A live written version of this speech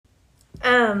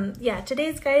Yeah,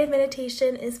 today's guided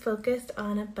meditation is focused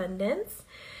on abundance,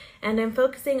 and I'm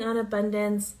focusing on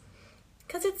abundance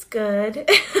because it's good,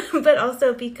 but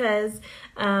also because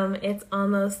it's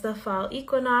almost the fall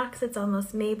equinox. It's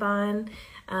almost Mabon,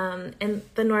 in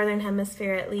the Northern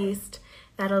Hemisphere at least.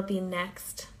 That'll be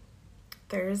next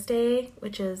Thursday,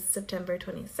 which is September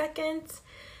 22nd.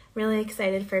 I'm really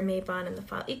excited for Mabon and the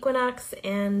fall equinox,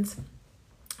 and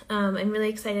I'm really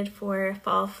excited for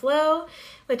Fall Flow,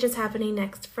 which is happening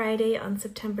next Friday on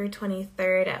September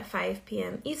 23rd at 5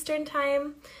 p.m. Eastern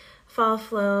Time. Fall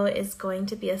Flow is going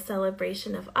to be a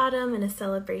celebration of autumn and a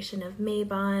celebration of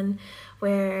Mabon,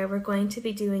 where we're going to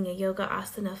be doing a yoga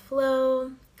asana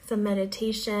flow, some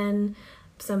meditation,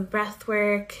 some breath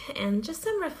work, and just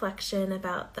some reflection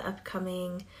about the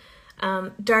upcoming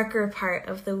darker part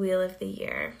of the wheel of the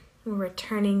year. We're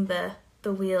turning the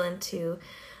wheel into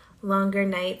longer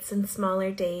nights and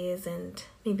smaller days and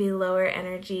maybe lower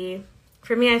energy.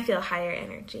 For me, I feel higher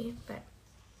energy. But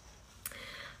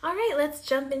all right, let's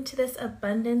jump into this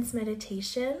abundance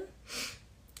meditation.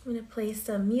 I'm going to play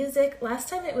some music. Last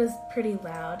time it was pretty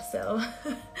loud, so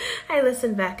I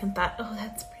listened back and thought, oh,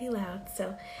 that's pretty loud.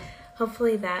 So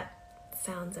hopefully that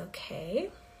sounds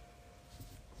okay.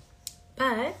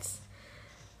 But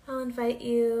I'll invite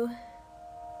you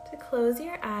to close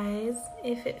your eyes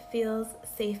if it feels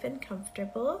safe and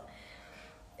comfortable.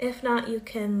 If not, you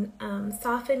can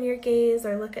soften your gaze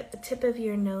or look at the tip of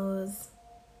your nose.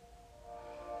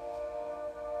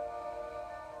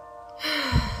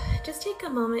 Just take a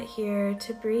moment here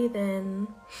to breathe in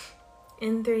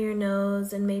through your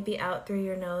nose and maybe out through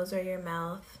your nose or your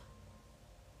mouth.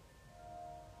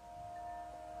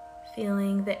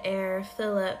 Feeling the air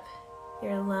fill up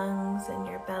your lungs and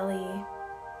your belly.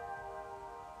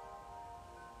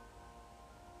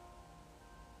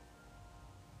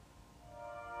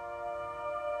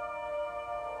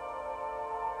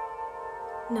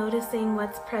 Noticing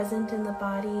what's present in the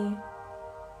body.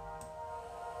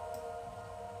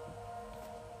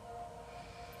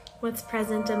 What's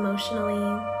present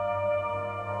emotionally,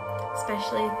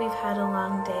 especially if we've had a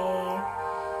long day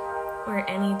or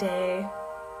any day.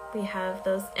 We have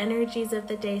those energies of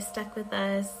the day stuck with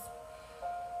us,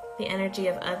 the energy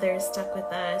of others stuck with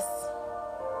us.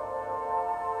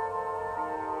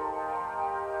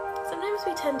 Sometimes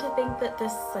we tend to think that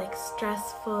this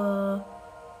stressful,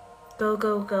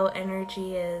 go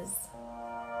energy is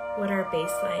what our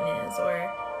baseline is or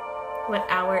what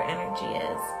our energy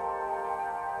is.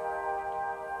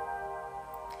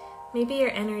 Maybe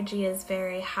your energy is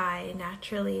very high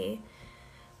naturally,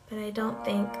 but I don't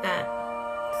think that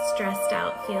stressed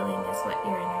out feeling is what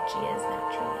your energy is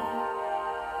naturally.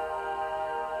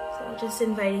 So just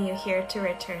inviting you here to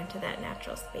return to that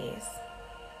natural space.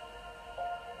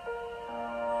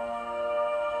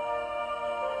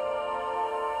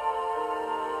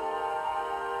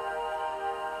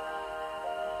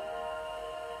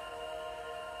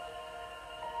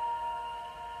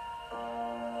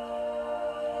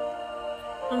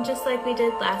 And just like we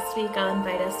did last week, I'll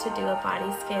invite us to do a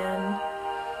body scan.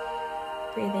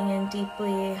 Breathing in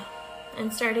deeply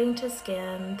and starting to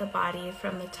scan the body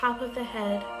from the top of the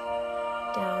head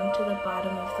down to the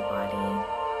bottom of the body.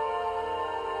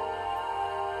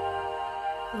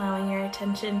 Allowing your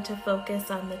attention to focus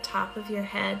on the top of your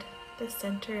head, the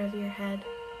center of your head.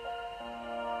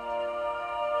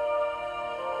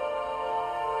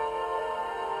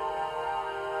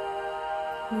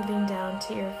 Moving down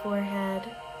to your forehead,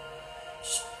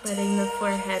 letting the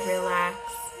forehead relax,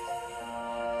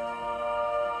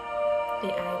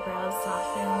 the eyebrows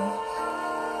soften.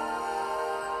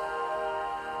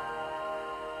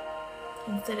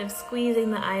 Instead of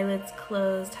squeezing the eyelids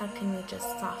closed, how can we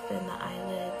just soften the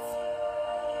eyelids?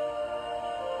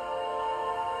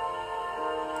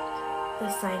 The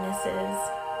sinuses,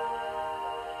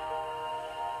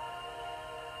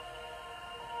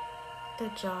 the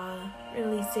jaw,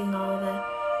 releasing all the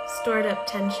stored up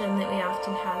tension that we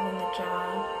often have in the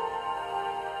jaw.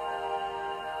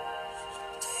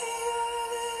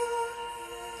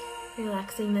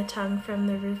 Relaxing the tongue from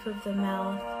the roof of the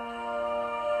mouth.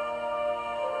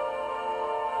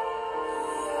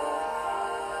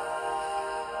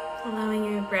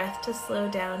 Allowing your breath to slow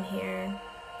down here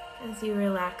as you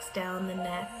relax down the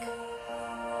neck.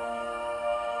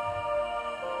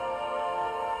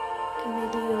 And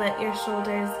maybe you let your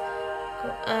shoulders go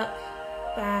up,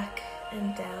 back,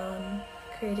 and down,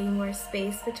 creating more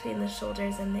space between the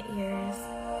shoulders and the ears.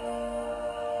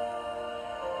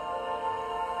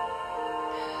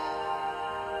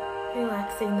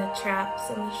 Relaxing the traps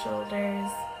in the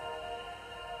shoulders.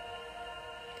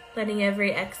 Letting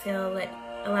every exhale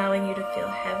allowing you to feel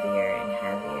heavier and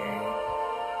heavier.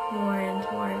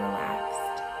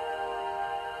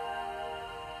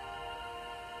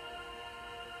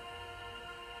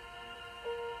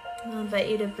 invite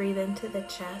you to breathe into the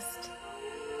chest,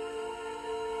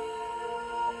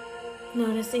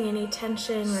 noticing any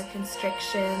tension or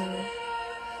constriction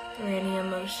or any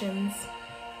emotions.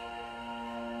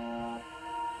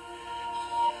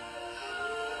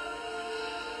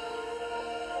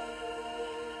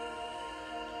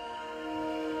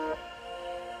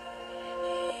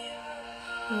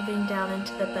 Moving down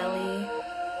into the belly,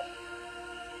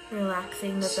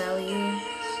 relaxing the belly,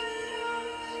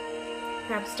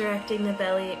 perhaps directing the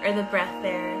belly or the breath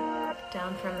there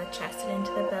down from the chest and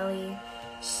into the belly.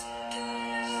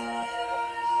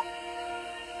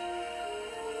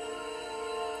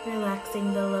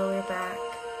 Relaxing the lower back.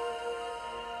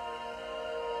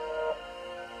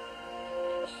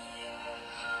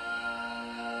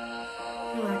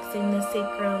 Relaxing the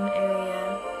sacrum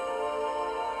area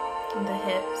and the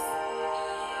hips.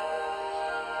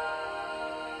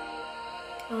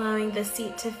 Allowing the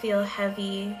seat to feel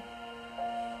heavy.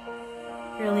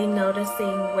 Really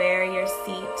noticing where your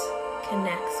seat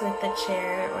connects with the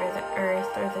chair or the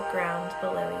earth or the ground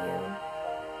below you.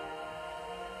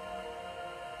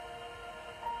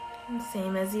 And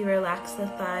same as you relax the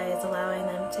thighs, allowing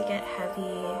them to get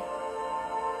heavy.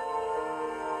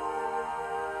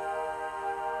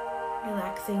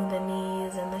 Relaxing the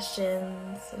knees and the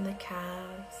shins and the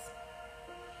calves.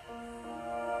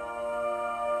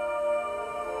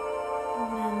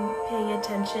 And then paying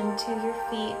attention to your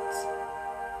feet,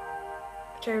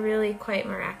 which are really quite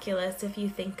miraculous if you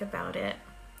think about it.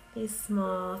 These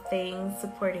small things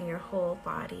supporting your whole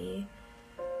body.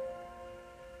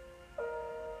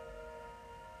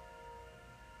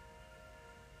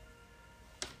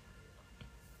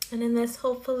 And in this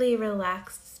hopefully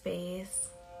relaxed space,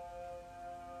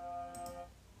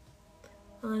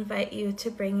 I'll invite you to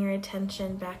bring your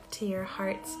attention back to your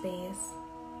heart space.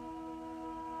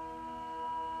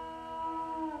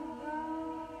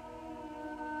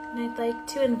 And I'd like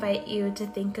to invite you to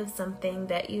think of something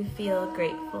that you feel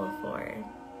grateful for.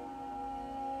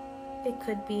 It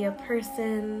could be a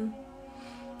person,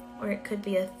 or it could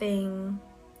be a thing,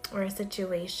 or a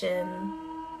situation.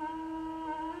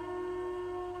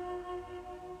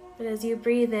 But as you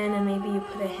breathe in and maybe you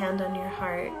put a hand on your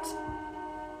heart,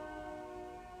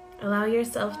 allow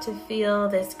yourself to feel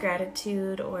this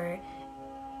gratitude or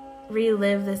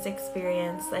relive this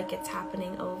experience like it's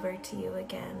happening over to you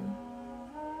again.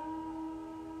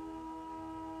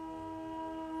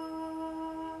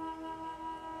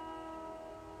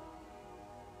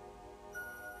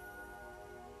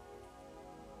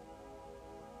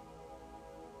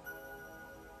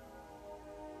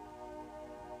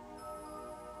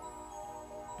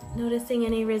 Noticing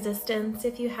any resistance,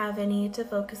 if you have any, to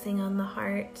focusing on the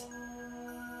heart.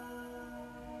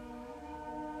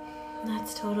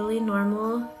 That's totally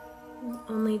normal.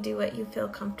 Only do what you feel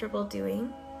comfortable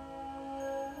doing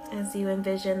as you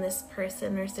envision this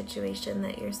person or situation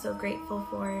that you're so grateful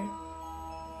for.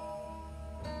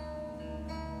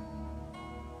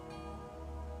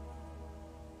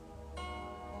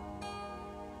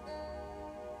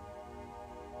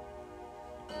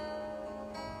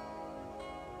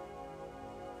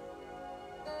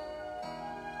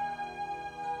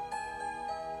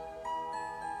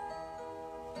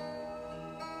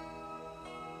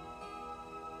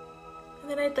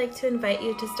 Then I'd like to invite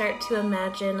you to start to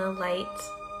imagine a light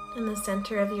in the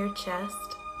center of your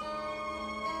chest.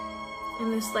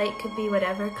 And this light could be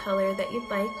whatever color that you'd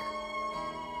like.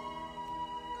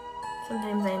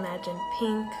 Sometimes I imagine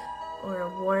pink, or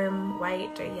a warm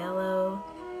white or yellow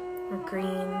or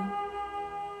green.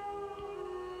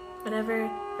 Whatever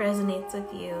resonates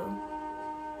with you.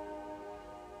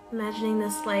 Imagining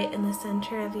this light in the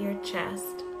center of your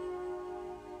chest.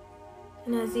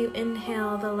 And as you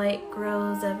inhale, the light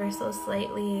grows ever so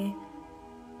slightly,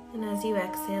 and as you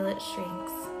exhale, it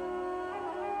shrinks.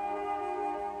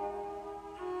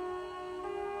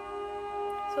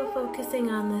 So focusing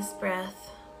on this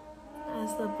breath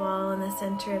as the ball in the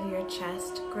center of your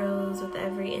chest grows with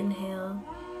every inhale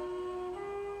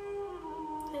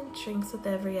and shrinks with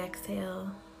every exhale.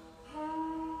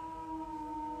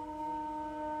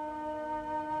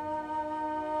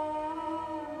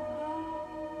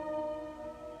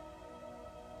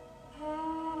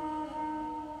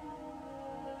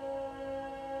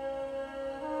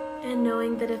 And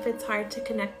knowing that if it's hard to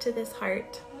connect to this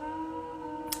heart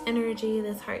energy,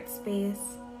 this heart space,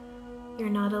 you're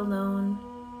not alone.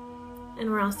 And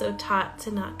we're also taught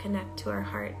to not connect to our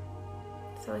heart.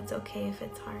 So it's okay if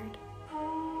it's hard.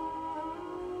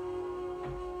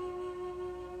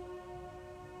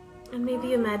 And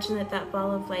maybe imagine that that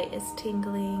ball of light is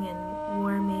tingling and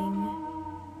warming.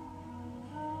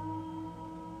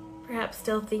 Perhaps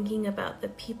still thinking about the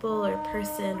people or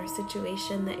person or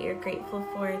situation that you're grateful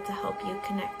for to help you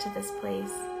connect to this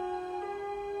place.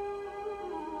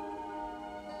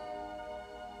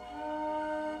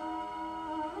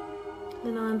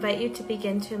 Then I'll invite you to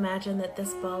begin to imagine that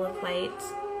this ball of light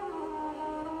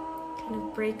kind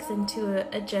of breaks into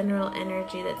a general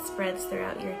energy that spreads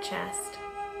throughout your chest.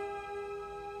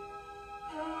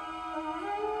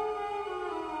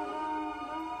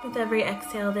 With every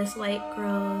exhale, this light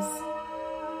grows,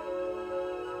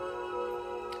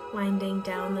 winding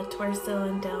down the torso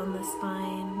and down the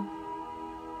spine.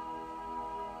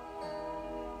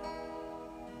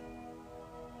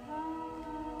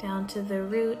 Down to the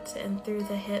root and through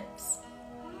the hips,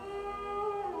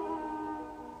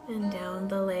 and down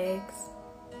the legs,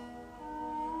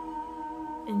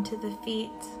 into the feet,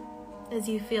 as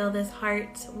you feel this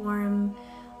heart, warm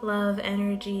love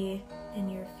energy in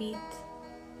your feet.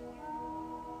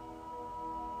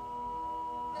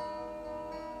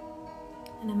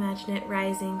 And imagine it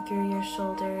rising through your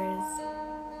shoulders,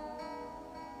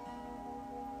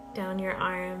 down your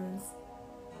arms,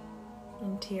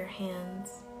 into your hands.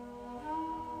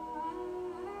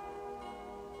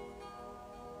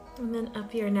 And then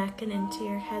up your neck and into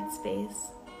your head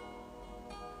space.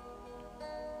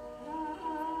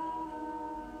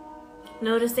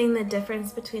 Noticing the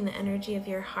difference between the energy of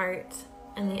your heart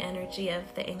and the energy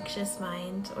of the anxious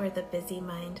mind or the busy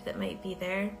mind that might be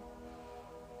there.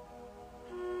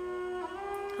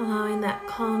 Allowing that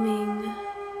calming,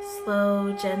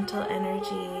 slow, gentle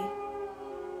energy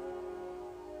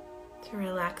to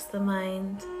relax the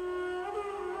mind.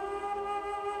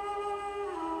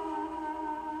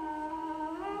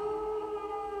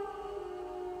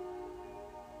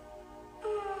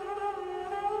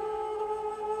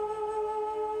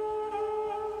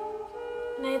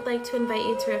 And I'd like to invite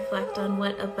you to reflect on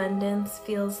what abundance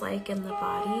feels like in the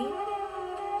body.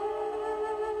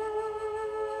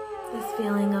 This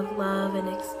feeling of love and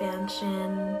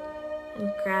expansion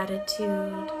and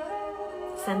gratitude,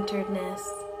 centeredness.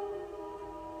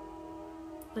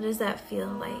 What does that feel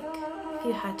like if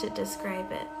you had to describe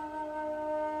it?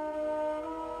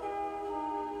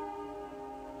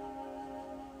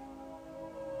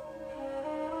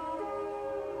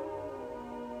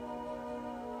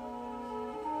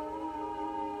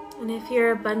 And if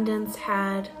your abundance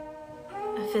had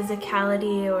a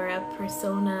physicality or a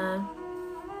persona,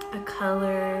 a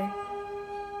color,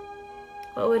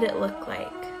 what would it look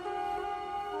like?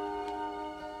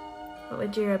 What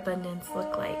would your abundance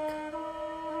look like?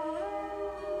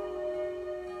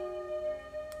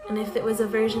 And if it was a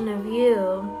version of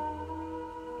you,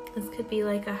 this could be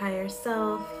like a higher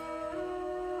self,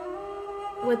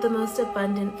 what would the most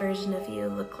abundant version of you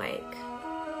look like?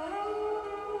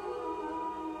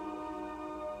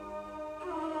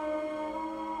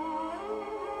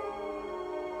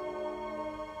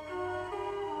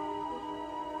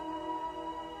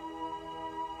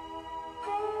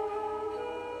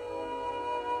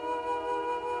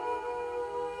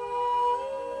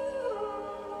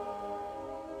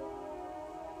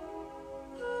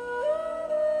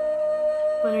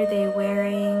 What are they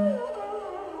wearing?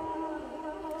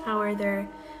 How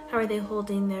are they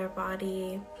holding their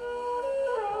body?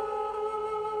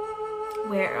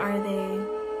 Where are they?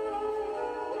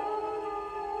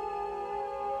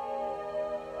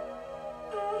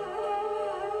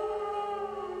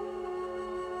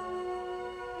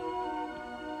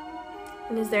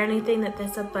 And is there anything that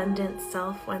this abundant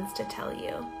self wants to tell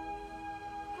you?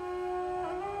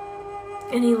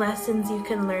 Any lessons you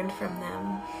can learn from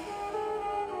them?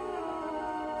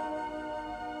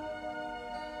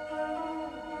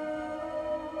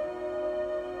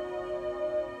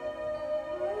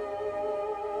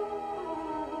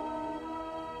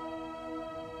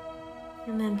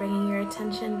 And then bringing your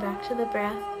attention back to the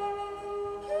breath,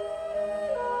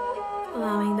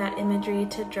 allowing that imagery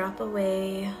to drop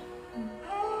away.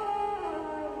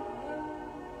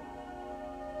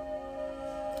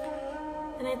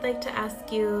 And I'd like to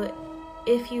ask you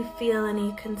if you feel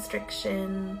any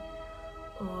constriction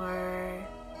or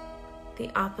the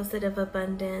opposite of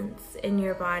abundance in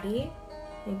your body,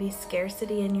 maybe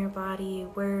scarcity in your body,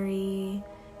 worry,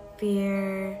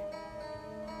 fear,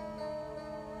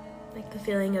 like the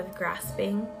feeling of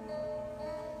grasping.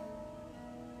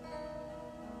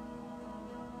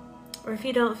 Or if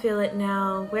you don't feel it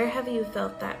now, where have you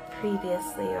felt that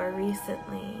previously or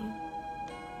recently?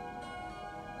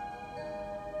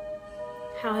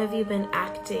 How have you been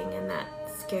acting in that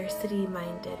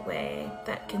scarcity-minded way,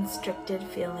 that constricted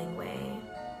feeling way?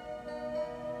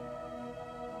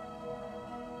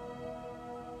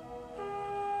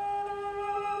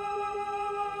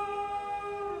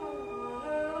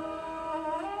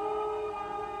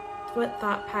 what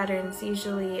thought patterns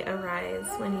usually arise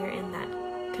when you're in that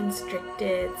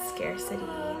constricted scarcity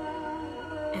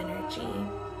energy.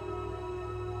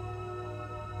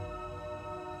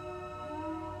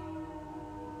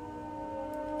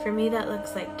 For me, that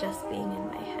looks like just being in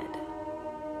my head.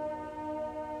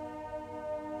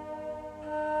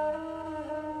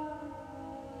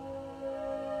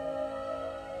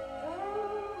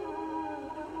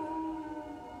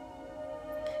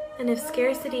 And if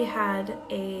scarcity had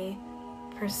a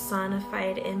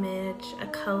personified image, a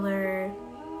color,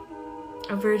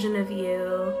 a version of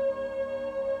you,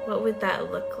 what would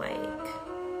that look like?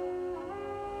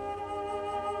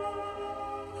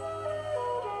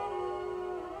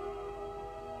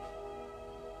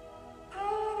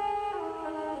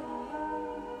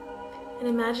 And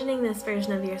imagining this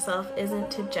version of yourself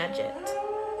isn't to judge it.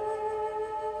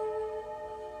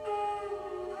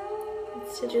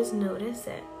 It's to just notice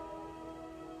it,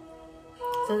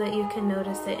 so that you can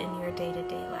notice it in your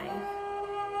day-to-day life.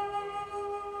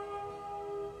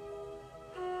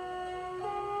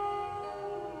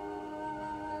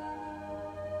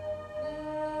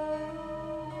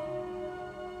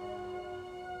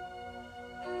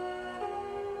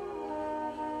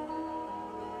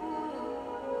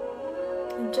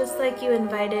 And just like you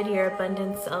invited your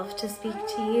abundant self to speak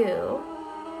to you,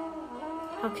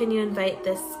 how can you invite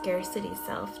this scarcity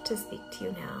self to speak to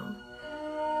you now?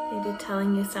 Maybe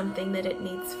telling you something that it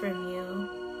needs from you.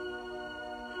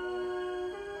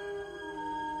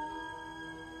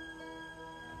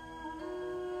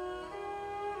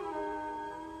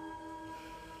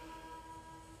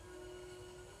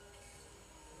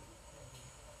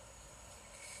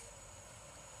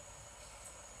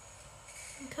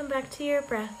 And come back to your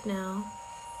breath now,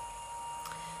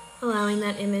 allowing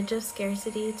that image of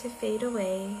scarcity to fade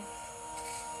away.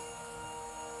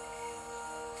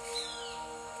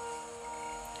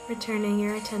 Returning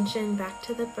your attention back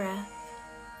to the breath,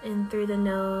 in through the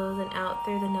nose and out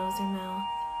through the nose or mouth.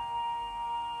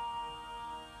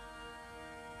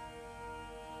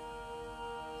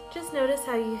 Just notice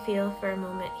how you feel for a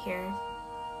moment here.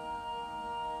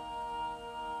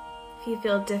 If you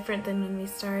feel different than when we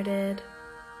started.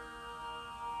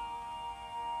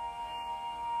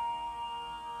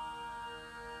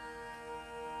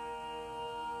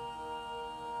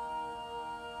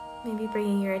 Maybe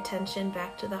bringing your attention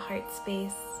back to the heart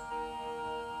space.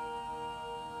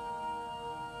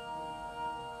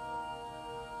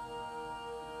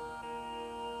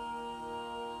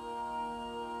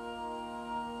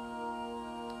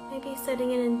 Maybe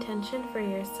setting an intention for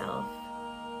yourself,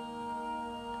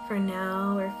 for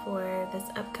now or for this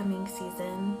upcoming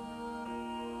season.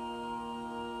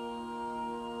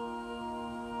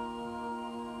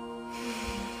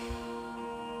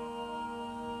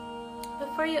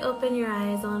 Before you open your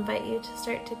eyes, I'll invite you to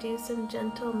start to do some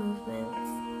gentle movements.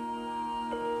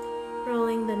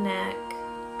 Rolling the neck.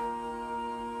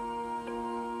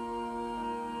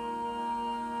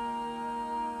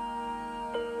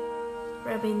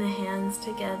 Rubbing the hands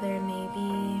together,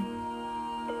 maybe.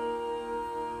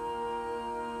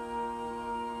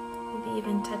 Maybe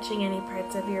even touching any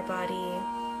parts of your body.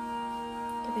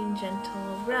 Giving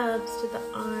gentle rubs to the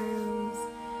arms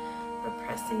or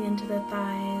pressing into the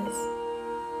thighs.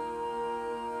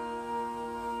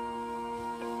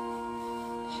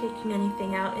 Shaking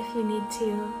anything out if you need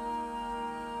to.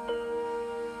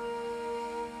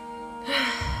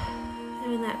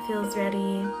 And when that feels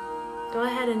ready, go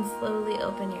ahead and slowly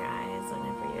open your eyes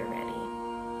whenever you're ready.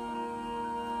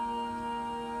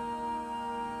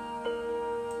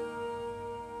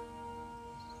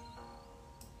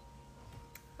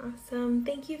 Awesome.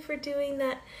 Thank you for doing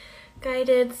that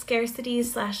guided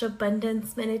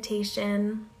scarcity/abundance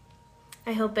meditation.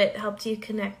 I hope it helped you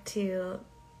connect to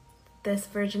this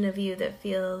version of you that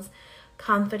feels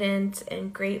confident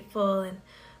and grateful and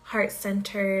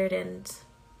heart-centered and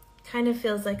kind of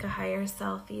feels like a higher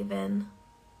self even.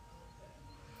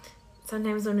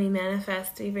 Sometimes when we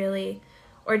manifest, we really,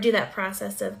 or do that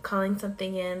process of calling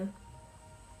something in,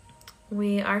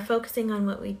 we are focusing on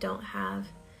what we don't have,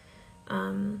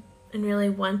 and really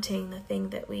wanting the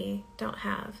thing that we don't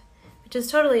have, which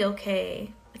is totally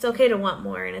okay. It's okay to want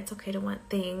more, and it's okay to want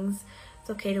things. It's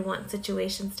okay to want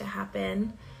situations to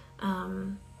happen.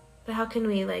 But how can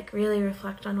we really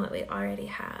reflect on what we already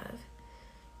have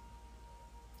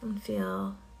and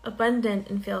feel abundant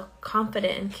and feel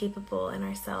confident and capable in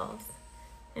ourselves,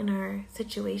 in our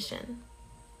situation?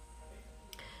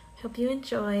 I hope you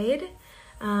enjoyed.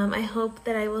 I hope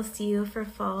that I will see you for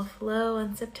Fall Flow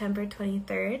on September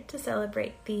 23rd to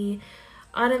celebrate the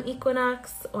autumn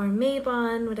equinox or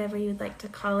Mabon, whatever you'd like to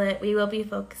call it, we will be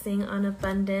focusing on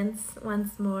abundance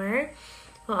once more.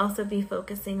 We'll also be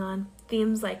focusing on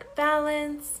themes like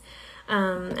balance,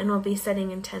 and we'll be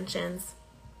setting intentions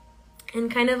in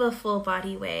kind of a full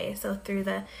body way. So through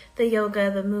the yoga,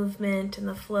 the movement, and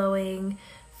the flowing,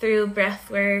 through breath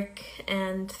work,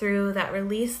 and through that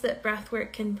release that breath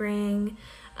work can bring,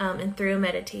 and through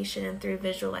meditation, and through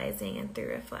visualizing, and through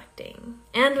reflecting,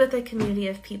 and with a community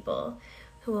of people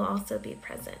who will also be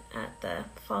present at the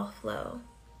fall flow.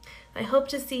 I hope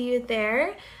to see you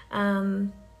there.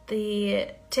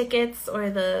 The tickets, or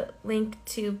the link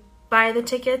to buy the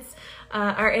tickets,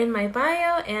 are in my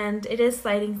bio, and it is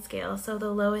sliding scale, so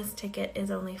the lowest ticket is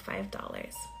only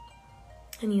 $5,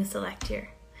 and you select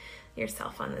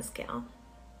yourself on the scale.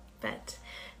 But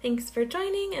thanks for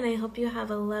joining, and I hope you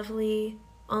have a lovely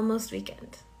almost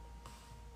weekend.